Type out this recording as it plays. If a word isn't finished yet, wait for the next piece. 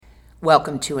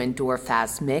Welcome to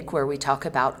Endorphasmic, where we talk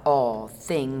about all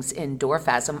things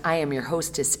endorphasm. I am your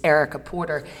hostess, Erica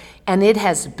Porter, and it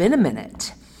has been a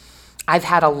minute. I've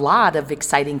had a lot of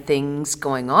exciting things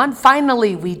going on.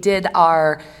 Finally, we did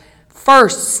our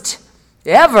first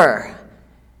ever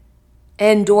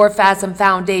Endorphasm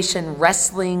Foundation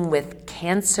Wrestling with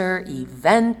Cancer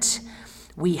event.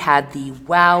 We had the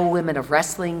WOW Women of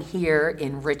Wrestling here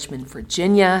in Richmond,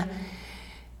 Virginia.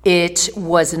 It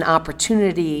was an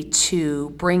opportunity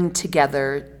to bring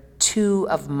together two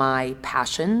of my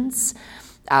passions,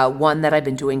 one that I've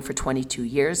been doing for 22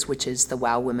 years, which is the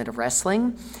WOW Women of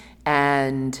Wrestling.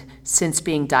 And since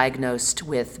being diagnosed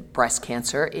with breast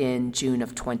cancer in June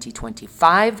of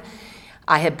 2025,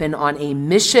 I have been on a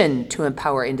mission to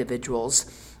empower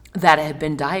individuals that have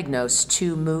been diagnosed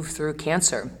to move through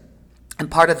cancer.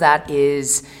 And part of that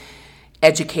is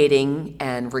educating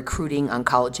and recruiting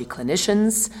oncology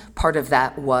clinicians. Part of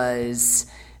that was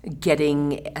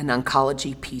getting an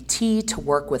oncology PT to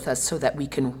work with us so that we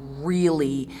can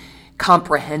really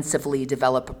comprehensively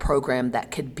develop a program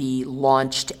that could be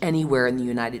launched anywhere in the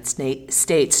United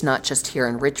States, not just here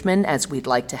in Richmond, as we'd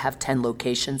like to have 10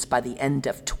 locations by the end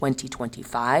of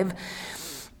 2025.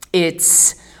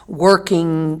 It's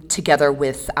working together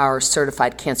with our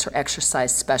certified cancer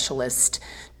exercise specialist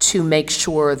to make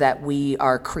sure that we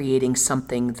are creating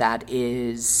something that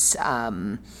is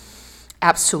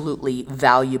absolutely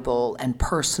valuable and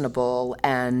personable,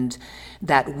 and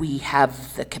that we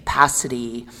have the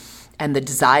capacity and the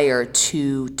desire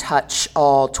to touch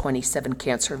all 27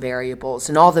 cancer variables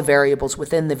and all the variables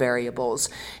within the variables,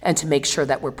 and to make sure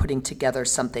that we're putting together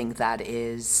something that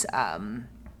is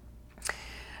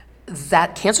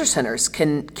that cancer centers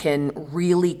can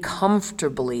really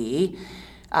comfortably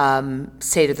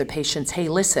say to their patients, hey,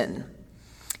 listen,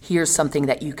 here's something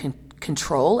that you can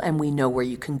control and we know where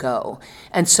you can go.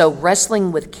 And so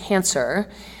Wrestling with Cancer,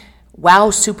 WOW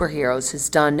Superheroes has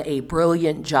done a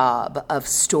brilliant job of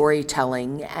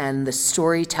storytelling, and the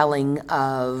storytelling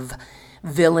of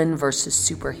villain versus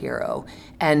superhero.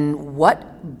 And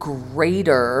what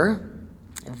greater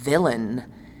villain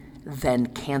than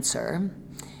cancer?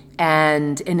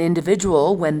 And an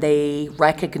individual, when they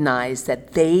recognize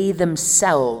that they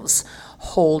themselves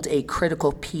hold a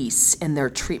critical piece in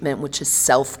their treatment, which is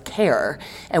self-care,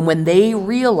 and when they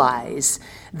realize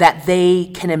that they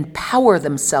can empower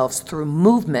themselves through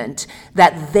movement,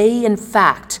 that they, in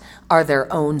fact, are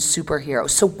their own superhero.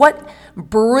 So what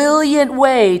brilliant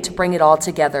way to bring it all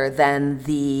together than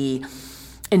the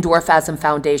Endorphasm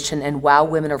Foundation and WOW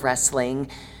Women of Wrestling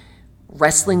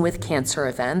with Cancer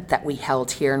event that we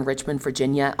held here in Richmond,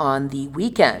 Virginia on the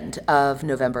weekend of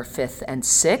November 5th and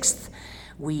 6th.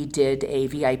 We did a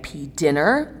VIP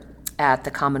dinner at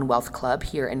the Commonwealth Club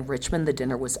here in Richmond. The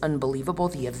dinner was unbelievable.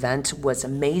 The event was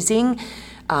amazing.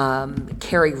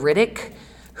 Carrie Riddick,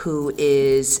 who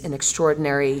is an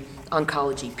extraordinary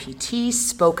oncology PT,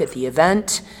 spoke at the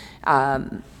event. I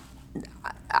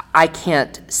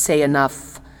can't say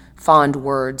enough fond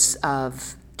words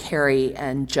of Carrie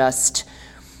and just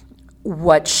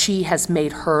what she has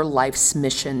made her life's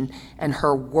mission and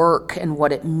her work and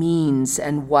what it means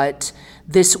and what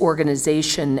this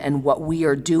organization and what we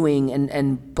are doing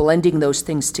and blending those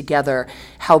things together,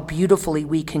 how beautifully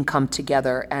we can come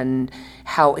together and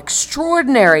how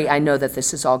extraordinary I know that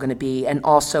this is all going to be. And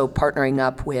also partnering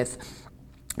up with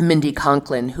Mindy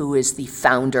Conklin, who is the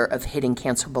founder of Hitting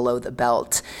Cancer Below the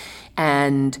Belt.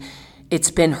 And it's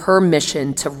been her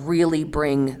mission to really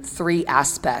bring three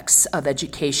aspects of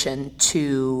education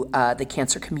to the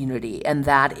cancer community, and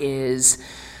that is,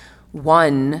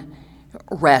 one,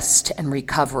 rest and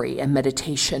recovery and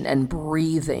meditation and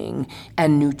breathing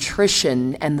and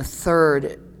nutrition, and the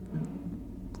third,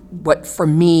 what for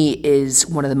me is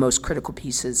one of the most critical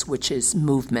pieces, which is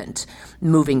movement,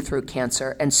 moving through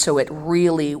cancer. And so it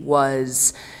really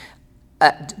was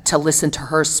to listen to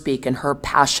her speak and her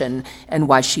passion and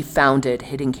why she founded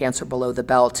Hitting Cancer Below the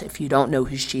Belt. If you don't know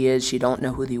who she is, you don't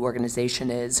know who the organization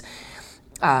is,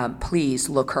 please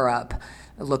look her up.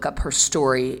 Look up her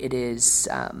story. It is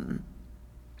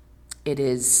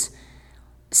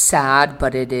sad,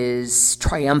 but it is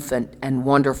triumphant and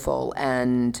wonderful,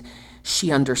 and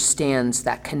she understands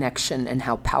that connection and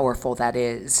how powerful that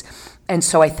is. And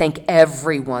so I thank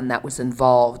everyone that was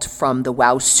involved, from the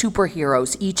WOW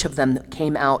Superheroes. Each of them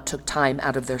came out, took time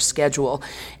out of their schedule,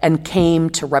 and came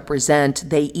to represent.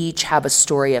 They each have a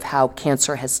story of how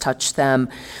cancer has touched them,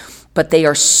 but they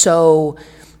are so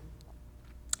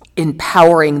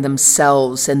empowering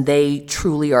themselves, and they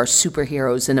truly are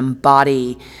superheroes and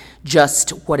embody just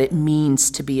what it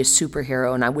means to be a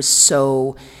superhero. And I was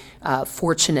so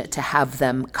fortunate to have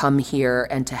them come here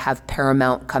and to have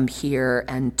Paramount come here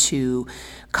and to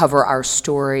cover our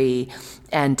story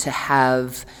and to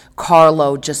have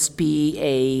Carlo just be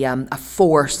a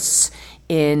force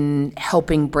in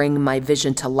helping bring my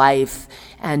vision to life,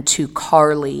 and to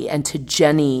Carly and to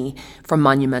Jenny from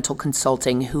Monumental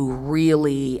Consulting, who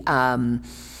really,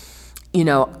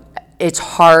 it's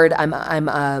hard. I'm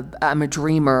a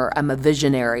dreamer. I'm a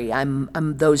visionary. I'm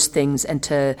those things, and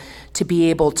to be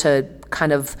able to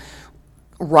kind of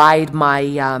ride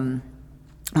my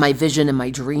my vision and my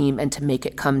dream and to make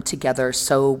it come together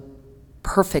so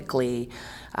perfectly.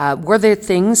 Were there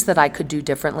things that I could do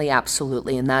differently?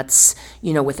 Absolutely. And that's,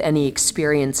 with any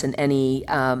experience and any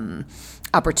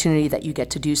opportunity that you get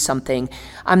to do something,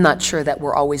 I'm not sure that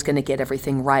we're always going to get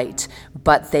everything right,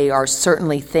 but they are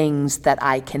certainly things that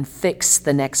I can fix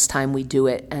the next time we do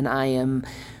it. And I am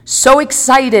so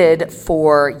excited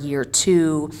for year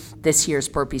 2. This year's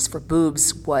Burpees for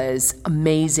Boobs was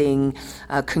amazing.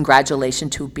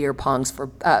 Congratulations to Beer Pongs for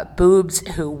Boobs,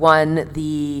 who won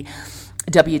the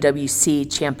WWC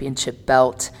championship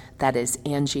belt. That is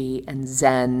Angie and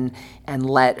Zen and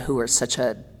Let, who are such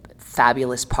a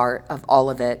fabulous part of all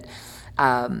of it.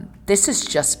 This has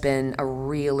just been a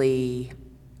really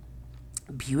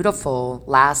beautiful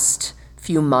last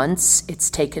few months. It's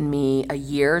taken me a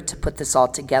year to put this all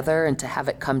together and to have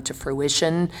it come to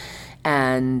fruition.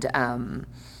 And,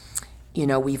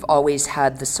 we've always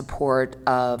had the support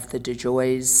of the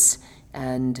DeJoys.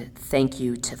 And thank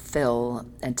you to Phil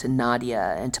and to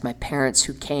Nadia and to my parents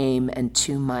who came, and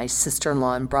to my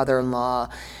sister-in-law and brother-in-law,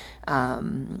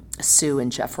 Sue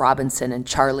and Jeff Robinson, and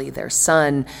Charlie, their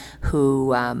son,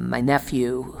 who my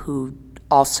nephew, who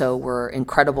also were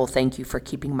incredible. Thank you for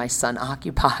keeping my son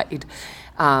occupied.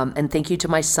 And thank you to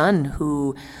my son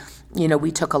who,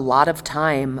 we took a lot of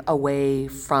time away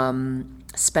from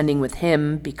spending with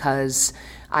him because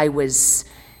I was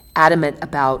adamant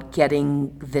about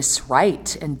getting this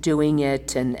right and doing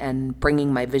it and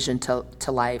bringing my vision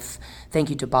to life. Thank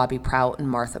you to Bobby Prout and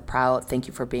Martha Prout. Thank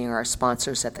you for being our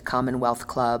sponsors at the Commonwealth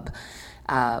Club.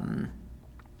 I'm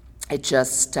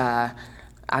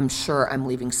sure I'm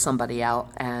leaving somebody out.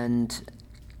 And,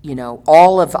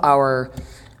 all of our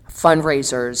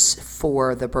fundraisers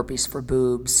for the Burpees for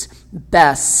Boobs,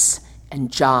 Bess and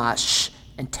Josh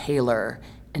and Taylor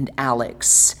and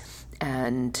Alex,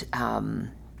 and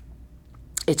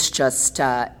it's just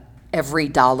every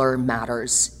dollar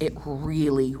matters. It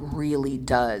really, really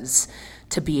does,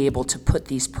 to be able to put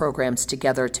these programs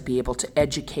together, to be able to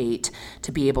educate,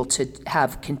 to be able to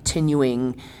have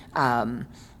continuing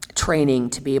training,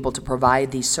 to be able to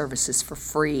provide these services for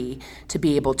free, to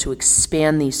be able to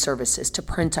expand these services, to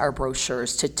print our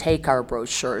brochures, to take our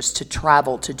brochures, to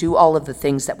travel, to do all of the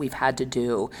things that we've had to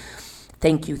do.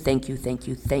 Thank you, thank you, thank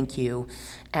you, thank you.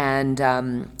 And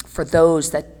for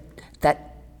those that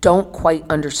don't quite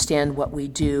understand what we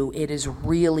do, it is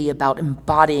really about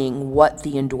embodying what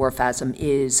the endorphasm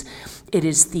is. It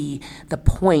is the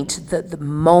point, the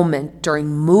moment during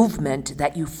movement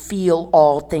that you feel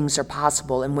all things are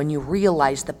possible. And when you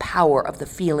realize the power of the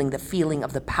feeling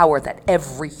of the power that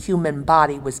every human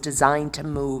body was designed to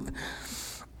move,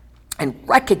 and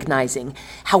recognizing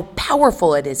how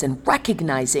powerful it is, and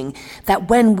recognizing that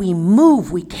when we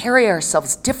move, we carry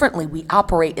ourselves differently, we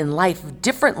operate in life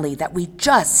differently, that we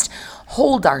just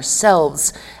hold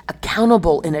ourselves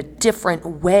accountable in a different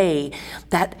way,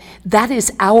 that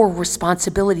is our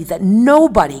responsibility, that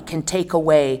nobody can take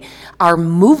away our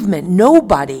movement.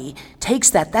 Nobody takes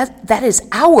that. That is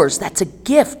ours. That's a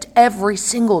gift every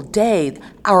single day.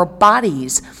 Our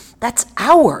bodies, that's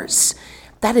ours.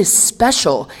 That is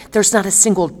special. There's not a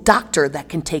single doctor that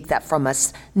can take that from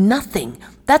us. Nothing.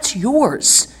 That's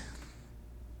yours.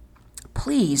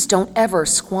 Please don't ever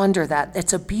squander that.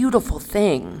 It's a beautiful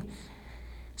thing.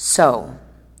 So,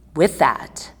 with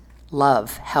that,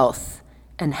 love, health,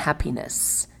 and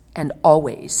happiness, and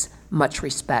always much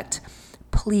respect.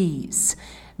 Please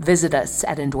visit us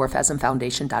at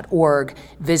endorphasmfoundation.org.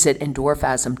 Visit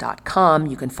endorphasm.com.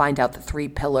 You can find out the 3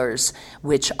 pillars,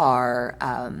 which are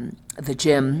the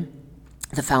gym,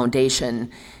 the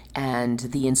foundation, and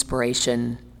the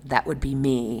inspiration. That would be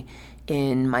me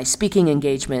in my speaking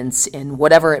engagements, in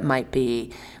whatever it might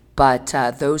be. But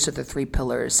those are the 3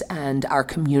 pillars, and our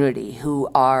community, who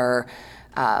are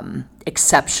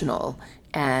exceptional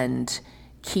and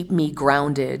keep me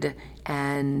grounded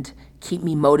and keep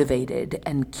me motivated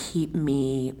and keep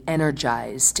me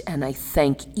energized. And I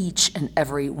thank each and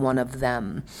every one of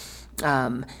them.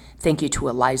 Thank you to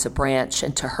Eliza Branch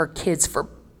and to her kids for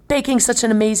baking such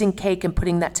an amazing cake and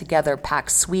putting that together, Pack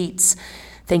Sweets.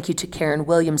 Thank you to Karen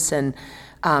Williamson.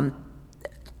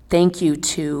 Thank you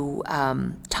to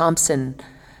Thompson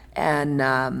and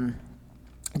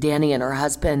Danny and her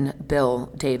husband, Bill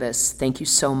Davis. Thank you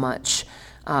so much,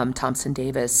 Thompson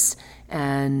Davis,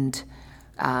 and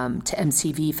to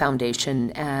MCV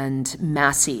Foundation and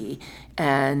Massey.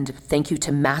 And thank you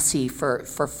to Massey for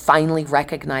finally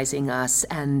recognizing us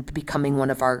and becoming one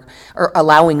of our, or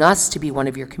allowing us to be one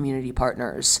of your community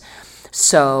partners.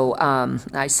 So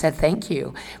I said thank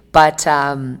you. But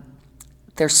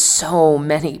there's so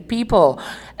many people,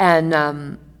 and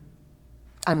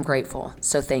I'm grateful.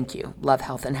 So thank you. Love,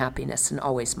 health, and happiness, and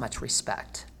always much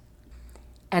respect.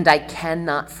 And I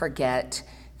cannot forget,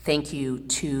 thank you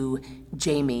to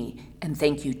Jamie, and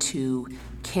thank you to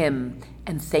Kim,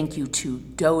 and thank you to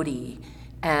Dodie,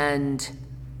 and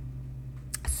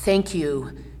thank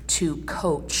you to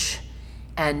Coach,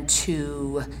 and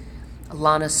to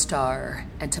Lana Starr,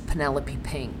 and to Penelope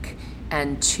Pink,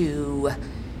 and to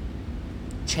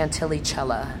Chantilly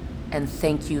Cella, and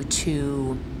thank you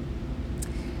to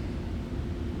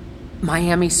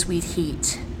Miami Sweet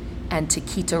Heat, and to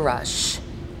Kita Rush,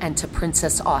 and to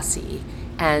Princess Aussie,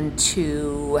 and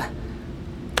to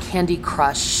Candy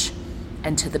Crush,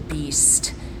 and to the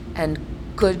Beast, and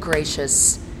good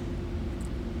gracious,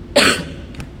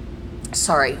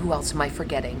 sorry, who else am I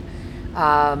forgetting?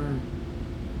 I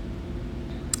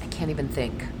can't even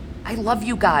think. I love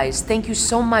you guys. Thank you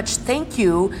so much. Thank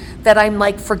you that I'm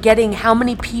like forgetting how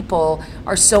many people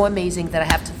are so amazing that I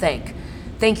have to thank.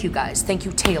 Thank you guys. Thank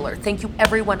you, Taylor. Thank you,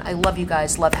 everyone. I love you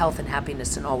guys. Love, health, and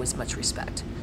happiness, and always much respect.